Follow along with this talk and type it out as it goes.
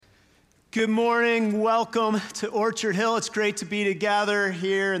Good morning. Welcome to Orchard Hill. It's great to be together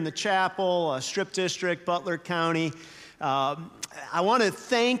here in the chapel, Strip District, Butler County. I want to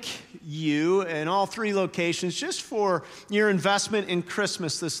thank you in all three locations just for your investment in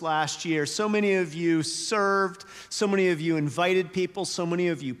Christmas this last year. So many of you served, so many of you invited people, so many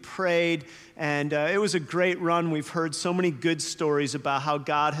of you prayed, and it was a great run. We've heard so many good stories about how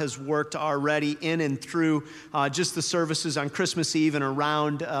God has worked already in and through just the services on Christmas Eve and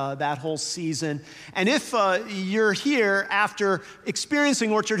around that whole season. And if you're here after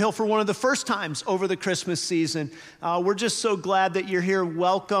experiencing Orchard Hill for one of the first times over the Christmas season, we're just so glad that you're here.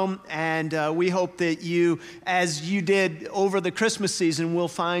 Welcome, and we hope that you, as you did over the Christmas season, will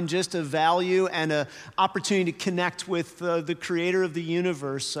find just a value and an opportunity to connect with the creator of the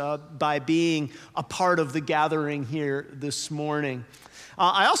universe by being a part of the gathering here this morning.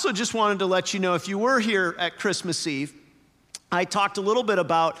 I also just wanted to let you know, if you were here at Christmas Eve, I talked a little bit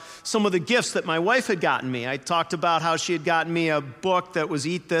about some of the gifts that my wife had gotten me. I talked about how she had gotten me a book that was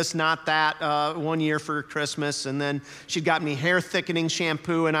Eat This, Not That, one year for Christmas, and then she'd gotten me hair thickening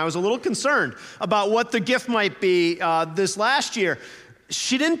shampoo, and I was a little concerned about what the gift might be this last year.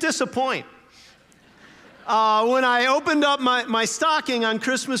 She didn't disappoint. When I opened up my stocking on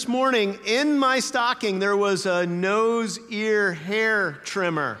Christmas morning, in my stocking there was a nose, ear, hair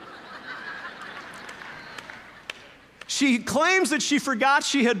trimmer. She claims that she forgot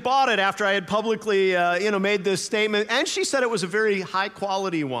she had bought it after I had publicly, made this statement, and she said it was a very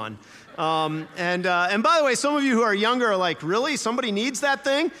high-quality one. And by the way, some of you who are younger are like, really? Somebody needs that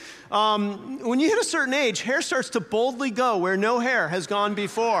thing? When you hit a certain age, hair starts to boldly go where no hair has gone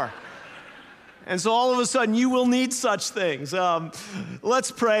before. And so all of a sudden, you will need such things.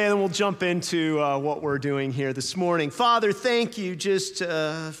 Let's pray, and then we'll jump into what we're doing here this morning. Father, thank you just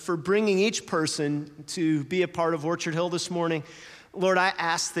for bringing each person to be a part of Orchard Hill this morning. Lord, I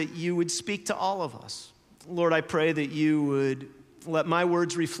ask that you would speak to all of us. Lord, I pray that you would let my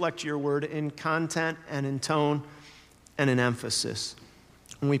words reflect your word in content and in tone and in emphasis.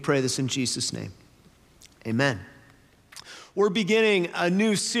 And we pray this in Jesus' name. Amen. We're beginning a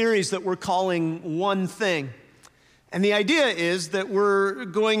new series that we're calling One Thing. And the idea is that we're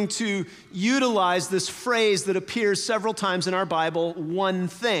going to utilize this phrase that appears several times in our Bible, one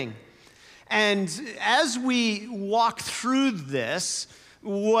thing. And as we walk through this,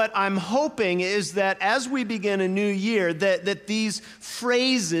 what I'm hoping is that as we begin a new year, that these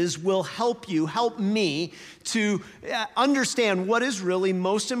phrases will help me to understand what is really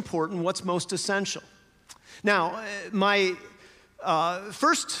most important, what's most essential. Now, my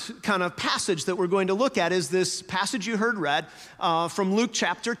first kind of passage that we're going to look at is this passage you heard read from Luke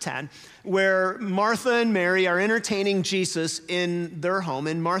chapter 10, where Martha and Mary are entertaining Jesus in their home,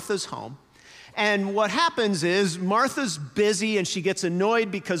 in Martha's home. And what happens is Martha's busy and she gets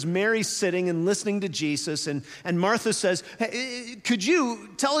annoyed because Mary's sitting and listening to Jesus. And Martha says, hey, could you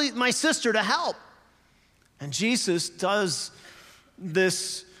tell my sister to help? And Jesus does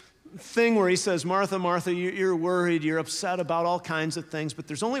this thing where he says, Martha, Martha, you're worried, you're upset about all kinds of things, but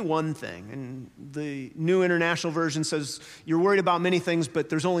there's only one thing. And the New International Version says, you're worried about many things, but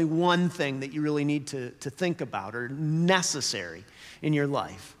there's only one thing that you really need to think about or necessary in your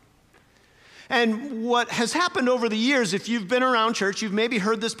life. And what has happened over the years, if you've been around church, you've maybe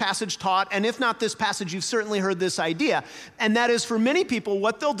heard this passage taught, and if not this passage, you've certainly heard this idea. And that is, for many people,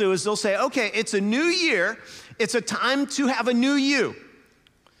 what they'll do is they'll say, okay, it's a new year, it's a time to have a new you.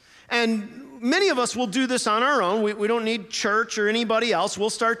 And many of us will do this on our own. We don't need church or anybody else. We'll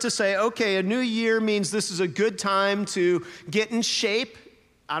start to say, okay, a new year means this is a good time to get in shape.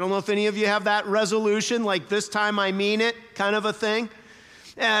 I don't know if any of you have that resolution, like this time I mean it kind of a thing.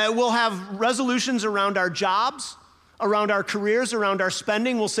 We'll have resolutions around our jobs, around our careers, around our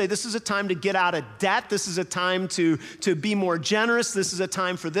spending. We'll say this is a time to get out of debt. This is a time to be more generous. This is a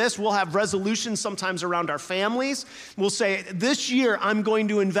time for this. We'll have resolutions sometimes around our families. We'll say this year I'm going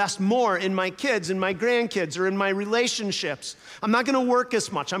to invest more in my kids and my grandkids or in my relationships. I'm not going to work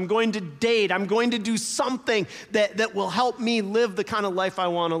as much. I'm going to date. I'm going to do something that will help me live the kind of life I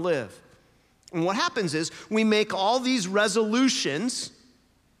want to live. And what happens is we make all these resolutions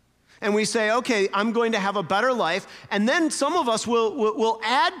and we say, okay, I'm going to have a better life. And then some of us will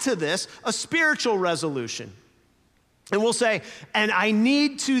add to this a spiritual resolution. And we'll say, and I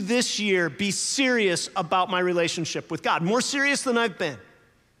need to this year be serious about my relationship with God, more serious than I've been.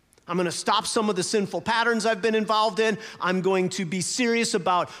 I'm going to stop some of the sinful patterns I've been involved in. I'm going to be serious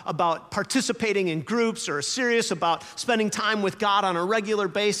about participating in groups or serious about spending time with God on a regular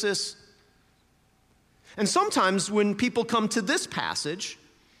basis. And sometimes when people come to this passage,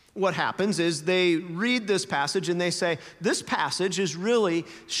 what happens is they read this passage and they say, this passage is really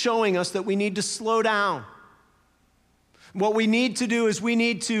showing us that we need to slow down. What we need to do is we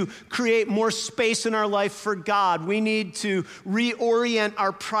need to create more space in our life for God. We need to reorient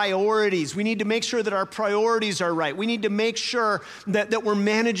our priorities. We need to make sure that our priorities are right. We need to make sure that we're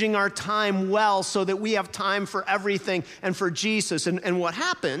managing our time well so that we have time for everything and for Jesus. And what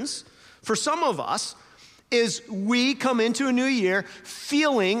happens for some of us is we come into a new year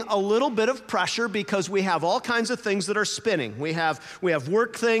feeling a little bit of pressure because we have all kinds of things that are spinning. We have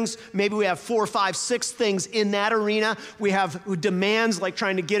work things, maybe we have 4, 5, 6 things in that arena. We have demands like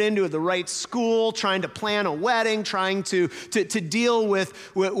trying to get into the right school, trying to plan a wedding, trying to deal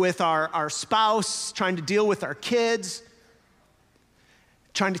with our spouse, trying to deal with our kids,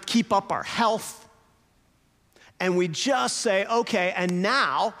 trying to keep up our health. And we just say, okay, and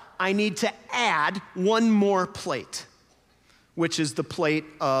now I need to add one more plate, which is the plate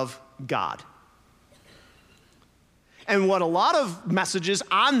of God. And what a lot of messages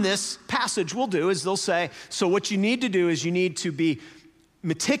on this passage will do is they'll say, so what you need to do is you need to be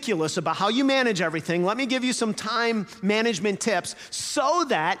meticulous about how you manage everything. Let me give you some time management tips so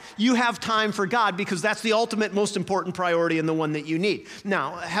that you have time for God, because that's the ultimate, most important priority and the one that you need.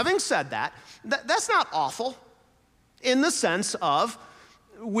 Now, having said that, that's not awful in the sense of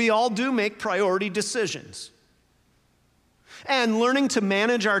we all do make priority decisions. And learning to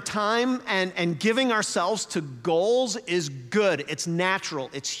manage our time and giving ourselves to goals is good. It's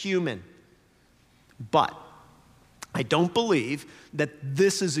natural. It's human. But I don't believe that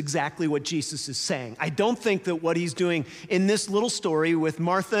this is exactly what Jesus is saying. I don't think that what he's doing in this little story with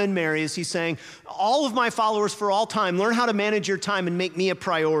Martha and Mary is he's saying, all of my followers for all time, learn how to manage your time and make me a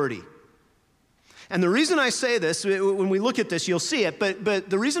priority. And the reason I say this, when we look at this, you'll see it, but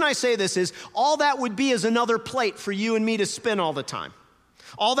the reason I say this is all that would be is another plate for you and me to spin all the time.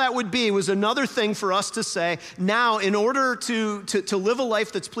 All that would be was another thing for us to say, now in order to live a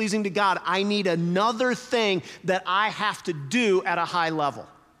life that's pleasing to God, I need another thing that I have to do at a high level.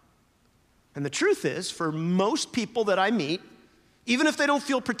 And the truth is, for most people that I meet, even if they don't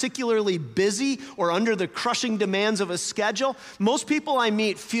feel particularly busy or under the crushing demands of a schedule, most people I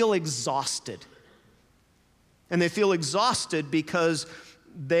meet feel exhausted. And they feel exhausted because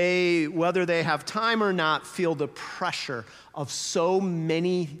they, whether they have time or not, feel the pressure of so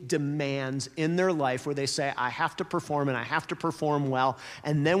many demands in their life where they say, I have to perform and I have to perform well.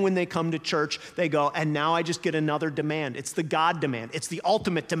 And then when they come to church, they go, and now I just get another demand. It's the God demand. It's the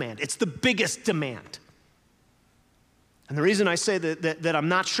ultimate demand. It's the biggest demand. And the reason I say that I'm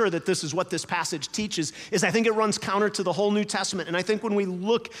not sure that this is what this passage teaches is I think it runs counter to the whole New Testament. And I think when we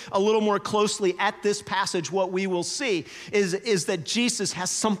look a little more closely at this passage, what we will see is that Jesus has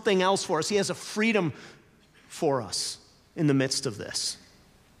something else for us. He has a freedom for us in the midst of this.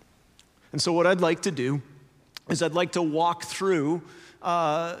 And so what I'd like to do is I'd like to walk through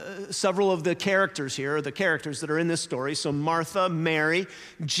several of the characters here, the characters that are in this story. So Martha, Mary,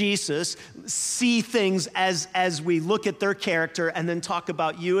 Jesus, see things as we look at their character and then talk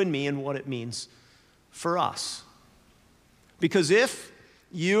about you and me and what it means for us. Because if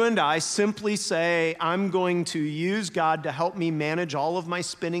you and I simply say, I'm going to use God to help me manage all of my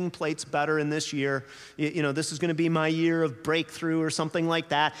spinning plates better in this year. You know, this is going to be my year of breakthrough or something like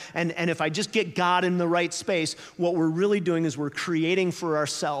that. And if I just get God in the right space, what we're really doing is we're creating for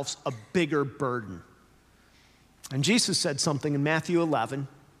ourselves a bigger burden. And Jesus said something in Matthew 11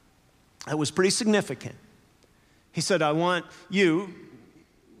 that was pretty significant. He said, I want you,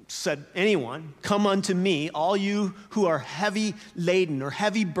 said anyone, come unto me, all you who are heavy laden or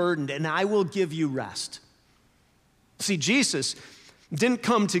heavy burdened, and I will give you rest. See, Jesus didn't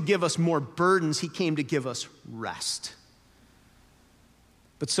come to give us more burdens, he came to give us rest.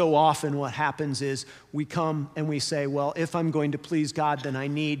 But so often what happens is we come and we say, well, if I'm going to please God, then I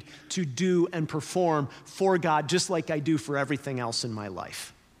need to do and perform for God just like I do for everything else in my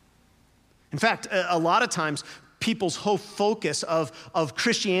life. In fact, a lot of times, people's whole focus of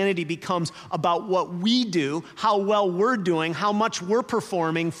Christianity becomes about what we do, how well we're doing, how much we're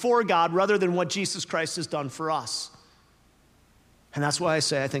performing for God, rather than what Jesus Christ has done for us. And that's why I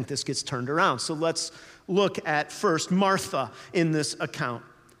say I think this gets turned around. So let's look at first Martha in this account.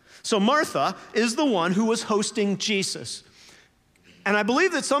 So Martha is the one who was hosting Jesus. And I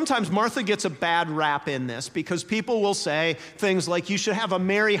believe that sometimes Martha gets a bad rap in this because people will say things like, you should have a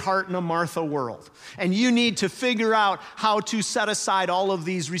Mary heart in a Martha world. And you need to figure out how to set aside all of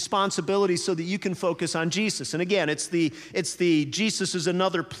these responsibilities so that you can focus on Jesus. And again, it's the Jesus is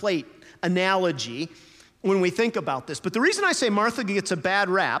another plate analogy when we think about this. But the reason I say Martha gets a bad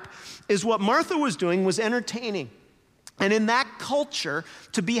rap is what Martha was doing was entertaining. And in that culture,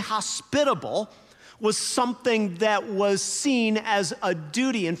 to be hospitable was something that was seen as a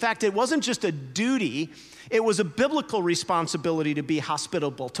duty. In fact, it wasn't just a duty, it was a biblical responsibility to be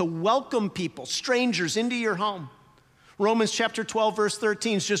hospitable, to welcome people, strangers, into your home. Romans chapter 12, verse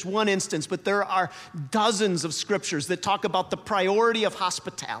 13 is just one instance, but there are dozens of scriptures that talk about the priority of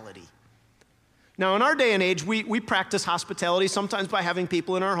hospitality. Now, in our day and age, we practice hospitality, sometimes by having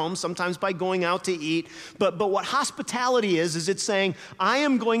people in our homes, sometimes by going out to eat. But what hospitality is it's saying, I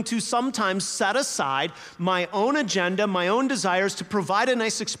am going to sometimes set aside my own agenda, my own desires to provide a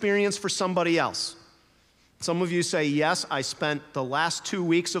nice experience for somebody else. Some of you say, yes, I spent the last 2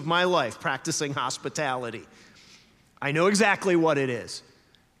 weeks of my life practicing hospitality. I know exactly what it is.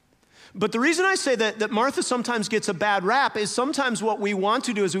 But the reason I say that Martha sometimes gets a bad rap is sometimes what we want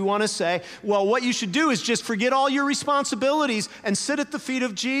to do is we want to say, well, what you should do is just forget all your responsibilities and sit at the feet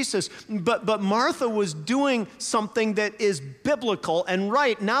of Jesus. But Martha was doing something that is biblical and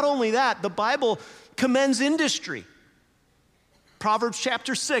right. Not only that, the Bible commends industry. Proverbs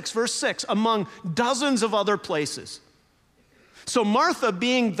chapter 6, verse 6, among dozens of other places. So Martha,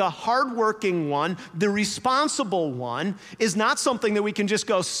 being the hardworking one, the responsible one, is not something that we can just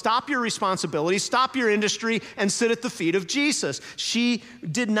go, stop your responsibility, stop your industry, and sit at the feet of Jesus. She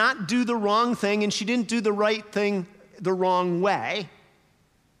did not do the wrong thing, and she didn't do the right thing the wrong way.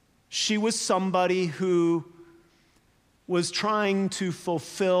 She was somebody who was trying to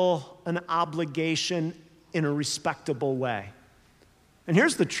fulfill an obligation in a respectable way. And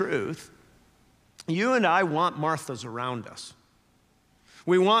here's the truth. You and I want Marthas around us.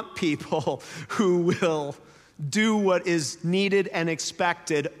 We want people who will do what is needed and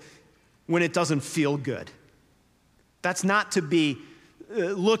expected when it doesn't feel good. That's not to be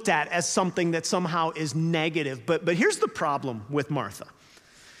looked at as something that somehow is negative. But here's the problem with Martha.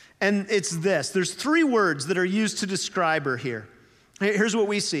 And it's this. There's 3 words that are used to describe her here. Here's what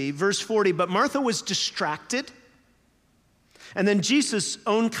we see. Verse 40, but Martha was distracted. And then Jesus'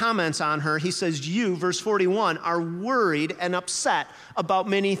 own comments on her, he says, you, verse 41, are worried and upset about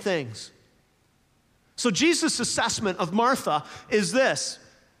many things. So Jesus' assessment of Martha is this.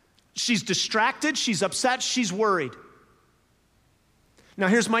 She's distracted, she's upset, she's worried. Now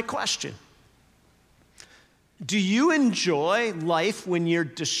here's my question. Do you enjoy life when you're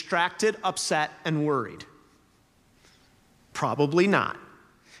distracted, upset, and worried? Probably not.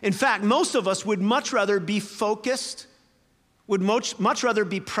 In fact, most of us would much rather be focused, would much rather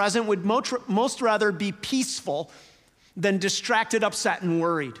be present, would most rather be peaceful than distracted, upset, and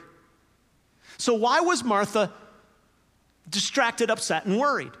worried. So why was Martha distracted, upset, and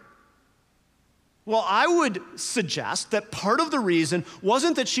worried? Well, I would suggest that part of the reason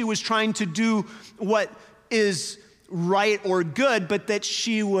wasn't that she was trying to do what is right or good, but that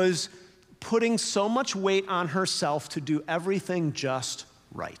she was putting so much weight on herself to do everything just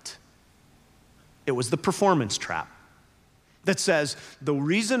right. It was the performance trap that says, the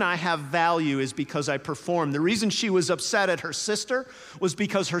reason I have value is because I perform. The reason she was upset at her sister was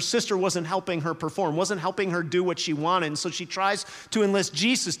because her sister wasn't helping her perform, wasn't helping her do what she wanted. And so she tries to enlist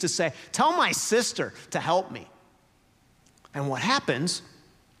Jesus to say, tell my sister to help me. And what happens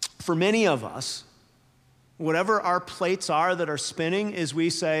for many of us, whatever our plates are that are spinning, is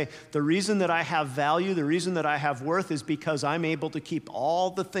we say, the reason that I have value, the reason that I have worth is because I'm able to keep all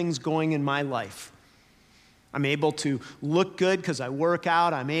the things going in my life. I'm able to look good because I work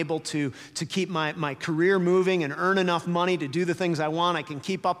out. I'm able to keep my career moving and earn enough money to do the things I want. I can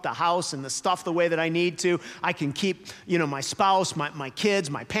keep up the house and the stuff the way that I need to. I can keep, my spouse, my kids,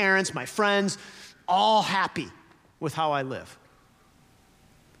 my parents, my friends, all happy with how I live.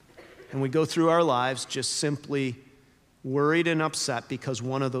 And we go through our lives just simply worried and upset because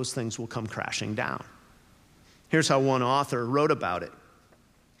one of those things will come crashing down. Here's how one author wrote about it.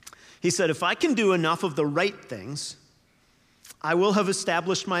 He said, if I can do enough of the right things, I will have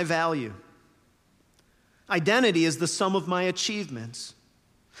established my value. Identity is the sum of my achievements.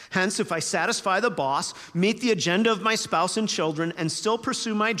 Hence, if I satisfy the boss, meet the agenda of my spouse and children, and still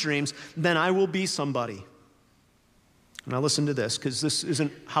pursue my dreams, then I will be somebody. Now listen to this, because this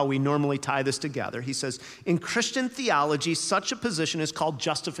isn't how we normally tie this together. He says, in Christian theology, such a position is called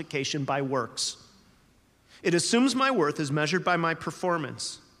justification by works. It assumes my worth is measured by my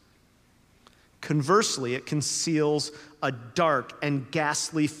performance. Conversely, it conceals a dark and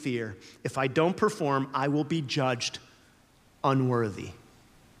ghastly fear. If I don't perform, I will be judged unworthy.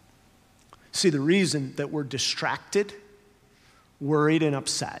 See, the reason that we're distracted, worried, and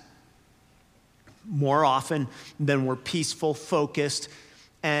upset more often than we're peaceful, focused,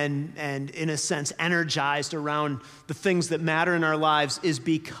 and in a sense energized around the things that matter in our lives is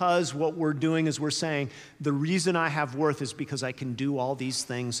because what we're doing is we're saying, the reason I have worth is because I can do all these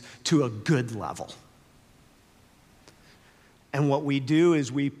things to a good level. And what we do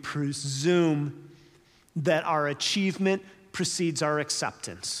is we presume that our achievement precedes our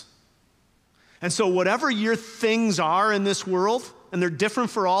acceptance. And so whatever your things are in this world, and they're different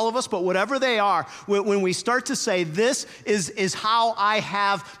for all of us, but whatever they are, when we start to say, this is how I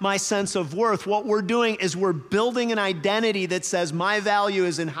have my sense of worth, what we're doing is we're building an identity that says my value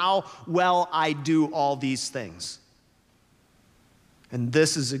is in how well I do all these things. And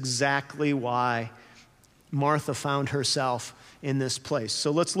this is exactly why Martha found herself in this place.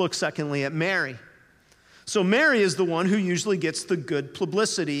 So let's look secondly at Mary. So Mary is the one who usually gets the good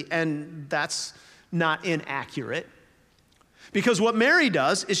publicity, and that's not inaccurate. Because what Mary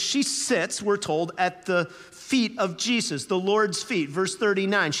does is she sits, we're told, at the feet of Jesus, the Lord's feet. Verse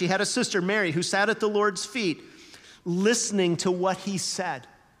 39, she had a sister, Mary, who sat at the Lord's feet, listening to what he said.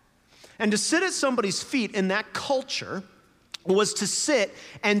 And to sit at somebody's feet in that culture was to sit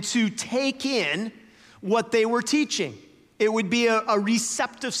and to take in what they were teaching. It would be a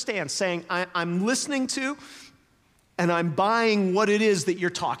receptive stance, saying, I'm listening to and I'm buying what it is that you're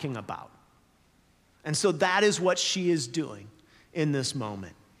talking about. And so that is what she is doing in this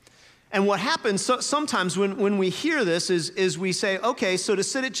moment. And what happens sometimes when we hear this is we say, okay, so to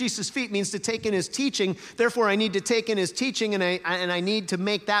sit at Jesus' feet means to take in his teaching. Therefore, I need to take in his teaching and I need to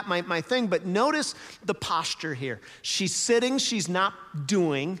make that my thing. But notice the posture here. She's sitting, she's not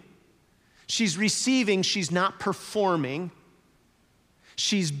doing. She's receiving, she's not performing.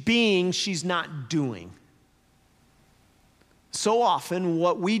 She's being, she's not doing. So often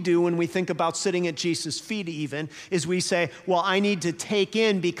what we do when we think about sitting at Jesus' feet even is we say, well, I need to take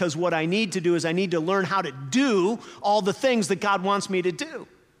in because what I need to do is I need to learn how to do all the things that God wants me to do.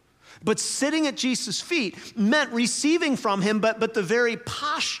 But sitting at Jesus' feet meant receiving from him, but the very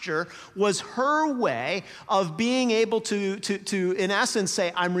posture was her way of being able to in essence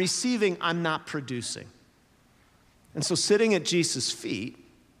say, I'm receiving, I'm not producing. And so sitting at Jesus' feet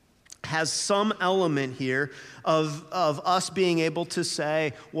has some element here of us being able to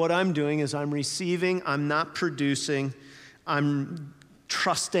say, what I'm doing is I'm receiving, I'm not producing, I'm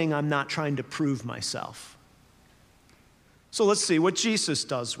trusting, I'm not trying to prove myself. So let's see what Jesus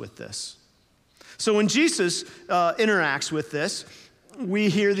does with this. So when Jesus interacts with this, we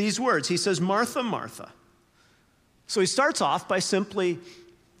hear these words. He says, Martha, Martha. So he starts off by simply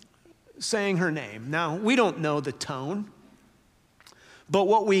saying her name. Now, we don't know the tone, but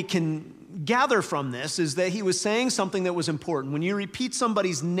what we can gather from this is that he was saying something that was important. When you repeat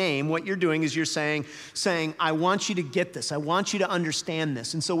somebody's name, what you're doing is you're saying, I want you to get this. I want you to understand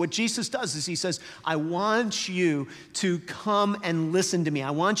this. And so what Jesus does is he says, I want you to come and listen to me.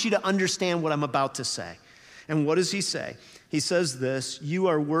 I want you to understand what I'm about to say. And what does he say? He says this, you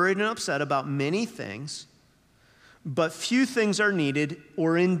are worried and upset about many things, but few things are needed,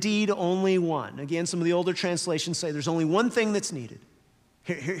 or indeed only one. Again, some of the older translations say there's only one thing that's needed.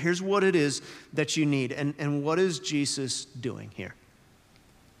 Here's what it is that you need. And what is Jesus doing here?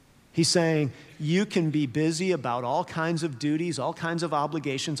 He's saying you can be busy about all kinds of duties, all kinds of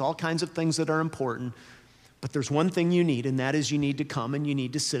obligations, all kinds of things that are important, but there's one thing you need, and that is you need to come and you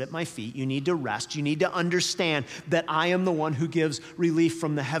need to sit at my feet. You need to rest. You need to understand that I am the one who gives relief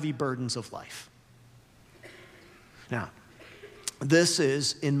from the heavy burdens of life. Now, this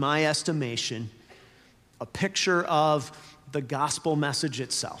is, in my estimation, a picture of the gospel message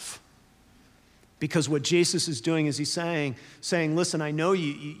itself. Because what Jesus is doing is he's saying, listen, I know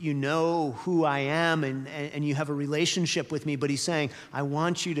you know who I am and you have a relationship with me, but he's saying, I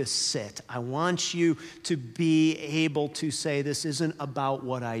want you to sit. I want you to be able to say, this isn't about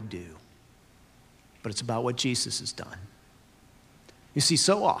what I do, but it's about what Jesus has done. You see,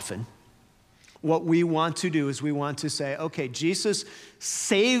 so often, what we want to do is we want to say, okay, Jesus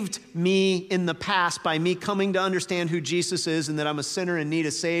saved me in the past by me coming to understand who Jesus is and that I'm a sinner and need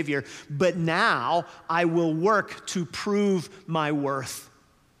a Savior, but now I will work to prove my worth.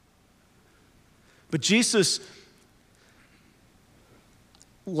 But Jesus'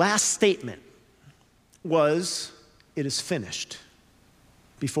 last statement was, it is finished,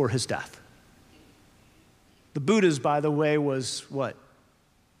 before his death. The Buddha's, by the way, was what?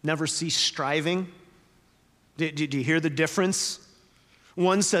 Never cease striving. Did you hear the difference?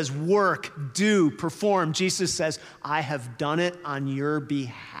 One says work, do, perform. Jesus says, I have done it on your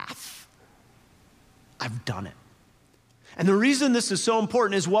behalf. I've done it. And the reason this is so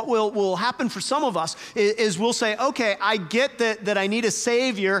important is what will happen for some of us is we'll say, okay, I get that I need a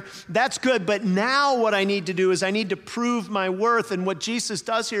Savior. That's good. But now what I need to do is I need to prove my worth. And what Jesus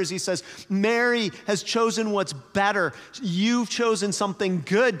does here is he says, Mary has chosen what's better. You've chosen something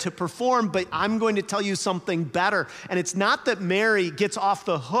good to perform, but I'm going to tell you something better. And it's not that Mary gets off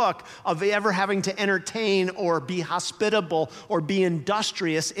the hook of ever having to entertain or be hospitable or be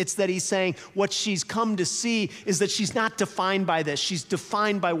industrious. It's that he's saying what she's come to see is that she's not defined by this. She's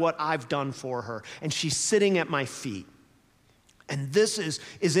defined by what I've done for her. And she's sitting at my feet. And this is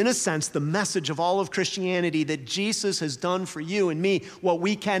in a sense the message of all of Christianity, that Jesus has done for you and me what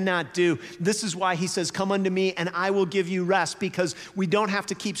we cannot do. This is why he says, come unto me and I will give you rest, because we don't have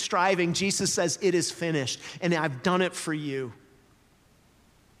to keep striving. Jesus says it is finished and I've done it for you.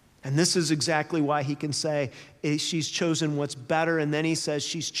 And this is exactly why he can say she's chosen what's better. And then he says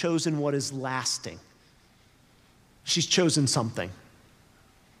she's chosen what is lasting. She's chosen something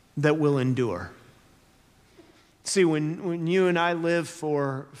that will endure. See, when you and I live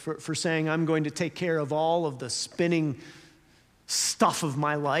for saying, I'm going to take care of all of the spinning stuff of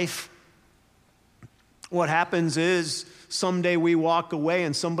my life, what happens is someday we walk away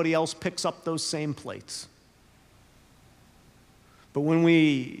and somebody else picks up those same plates. But when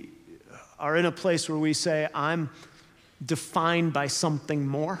we are in a place where we say, I'm defined by something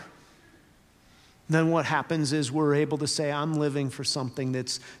more, then what happens is we're able to say, I'm living for something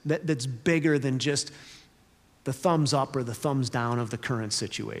that's bigger than just the thumbs up or the thumbs down of the current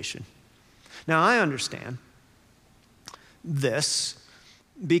situation. Now, I understand this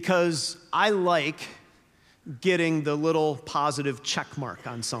because I like getting the little positive check mark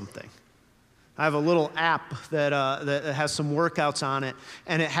on something. I have a little app that has some workouts on it,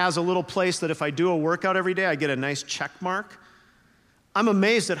 and it has a little place that if I do a workout every day, I get a nice check mark. I'm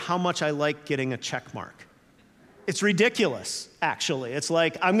amazed at how much I like getting a check mark. It's ridiculous, actually. It's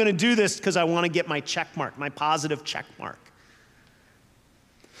like, I'm going to do this because I want to get my check mark, my positive check mark.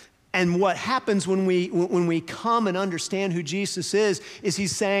 And what happens when we come and understand who Jesus is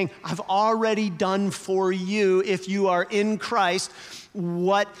he's saying, I've already done for you, if you are in Christ,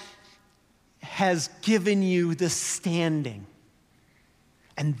 what has given you the standing.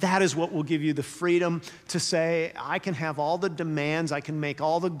 And that is what will give you the freedom to say, I can have all the demands, I can make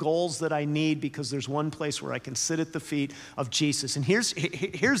all the goals that I need, because there's one place where I can sit at the feet of Jesus. And here's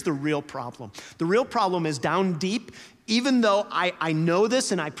the real problem. The real problem is down deep. Even though I know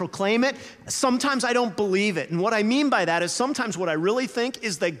this and I proclaim it, sometimes I don't believe it. And what I mean by that is sometimes what I really think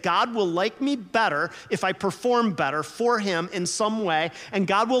is that God will like me better if I perform better for him in some way, and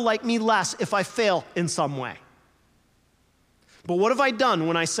God will like me less if I fail in some way. But what have I done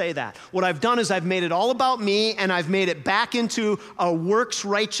when I say that? What I've done is I've made it all about me, and I've made it back into a works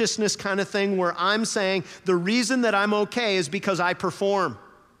righteousness kind of thing where I'm saying the reason that I'm okay is because I perform.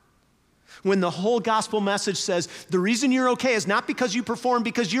 When the whole gospel message says the reason you're okay is not because you perform,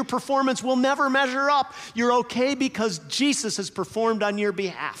 because your performance will never measure up. You're okay because Jesus has performed on your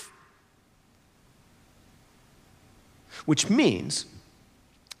behalf. Which means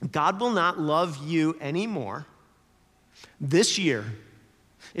God will not love you anymore this year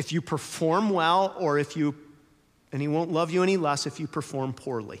if you perform well, and he won't love you any less if you perform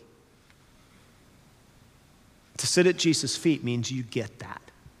poorly. To sit at Jesus' feet means you get that.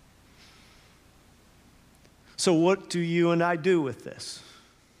 So what do you and I do with this?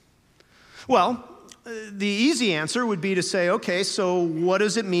 Well, the easy answer would be to say, okay, so what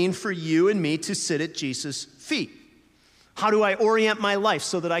does it mean for you and me to sit at Jesus' feet? How do I orient my life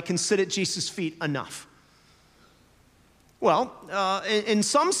so that I can sit at Jesus' feet enough? Well, in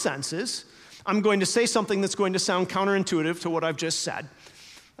some senses, I'm going to say something that's going to sound counterintuitive to what I've just said.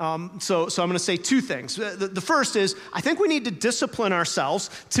 So I'm going to say two things. The first is, I think we need to discipline ourselves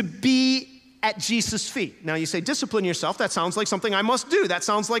to be at Jesus' feet. Now you say, discipline yourself, that sounds like something I must do. That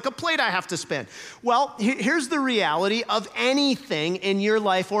sounds like a plate I have to spin. Well, here's the reality of anything in your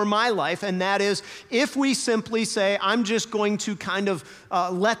life or my life, and that is, if we simply say, I'm just going to kind of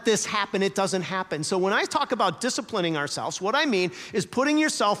let this happen, it doesn't happen. So when I talk about disciplining ourselves, what I mean is putting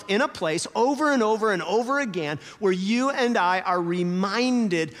yourself in a place over and over and over again where you and I are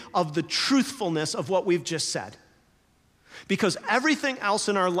reminded of the truthfulness of what we've just said. Because everything else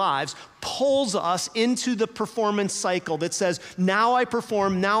in our lives pulls us into the performance cycle that says, now I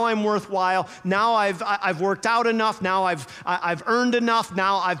perform, now I'm worthwhile, now I've worked out enough, now I've earned enough,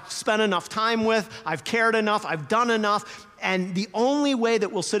 now I've spent enough time with, I've cared enough, I've done enough. And the only way that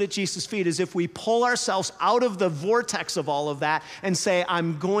we'll sit at Jesus' feet is if we pull ourselves out of the vortex of all of that and say,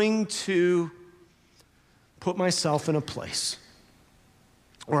 I'm going to put myself in a place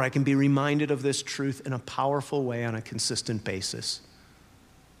or I can be reminded of this truth in a powerful way on a consistent basis.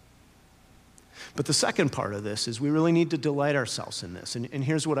 But the second part of this is we really need to delight ourselves in this. And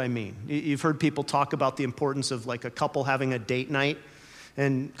here's what I mean. You've heard people talk about the importance of like a couple having a date night,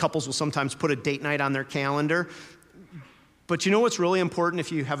 and couples will sometimes put a date night on their calendar. But you know what's really important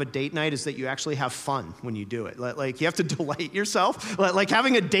if you have a date night is that you actually have fun when you do it. Like you have to delight yourself. Like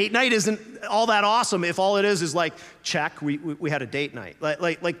having a date night isn't all that awesome if all it is like, check, we had a date night.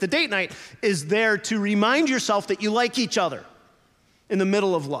 Like the date night is there to remind yourself that you like each other in the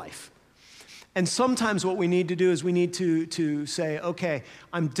middle of life. And sometimes what we need to do is we need to say, okay,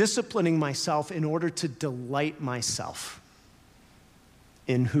 I'm disciplining myself in order to delight myself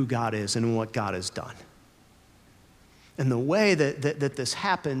in who God is and what God has done. And the way that this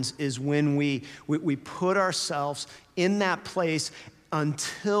happens is when we put ourselves in that place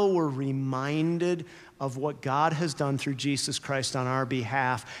until we're reminded of what God has done through Jesus Christ on our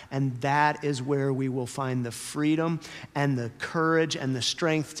behalf. And that is where we will find the freedom and the courage and the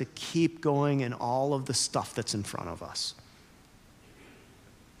strength to keep going in all of the stuff that's in front of us.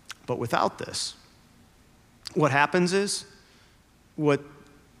 But without this, what happens is what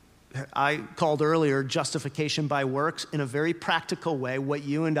I called earlier justification by works. In a very practical way, what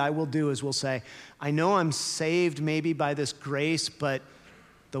you and I will do is we'll say, I know I'm saved maybe by this grace, but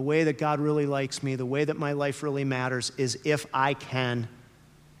the way that God really likes me, the way that my life really matters is if I can.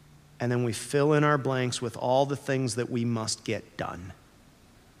 And then we fill in our blanks with all the things that we must get done.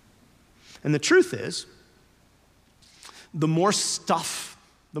 And the truth is, the more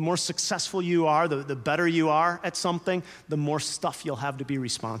successful you are, the better you are at something, the more stuff you'll have to be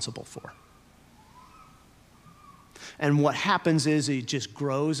responsible for. And what happens is it just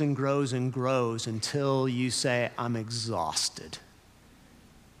grows and grows and grows until you say, I'm exhausted.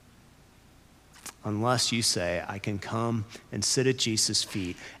 Unless you say, I can come and sit at Jesus'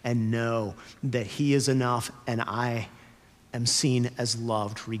 feet and know that he is enough and I am seen as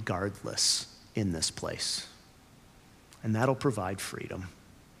loved regardless in this place. And that'll provide freedom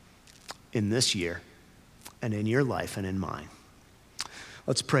in this year and in your life and in mine.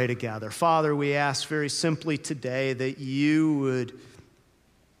 Let's pray together. Father, we ask very simply today that you would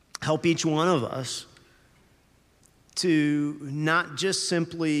help each one of us to not just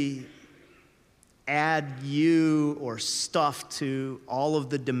simply add you or stuff to all of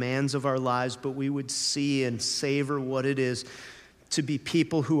the demands of our lives, but we would see and savor what it is to be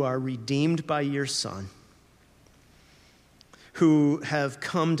people who are redeemed by your Son, who have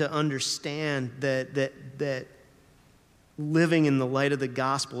come to understand that living in the light of the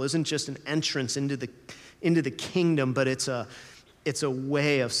gospel isn't just an entrance into the kingdom, but it's a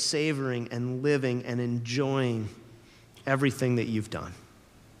way of savoring and living and enjoying everything that you've done.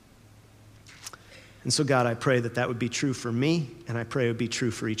 And so, God, I pray that would be true for me, and I pray it would be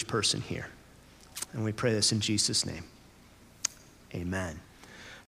true for each person here. And we pray this in Jesus' name. Amen.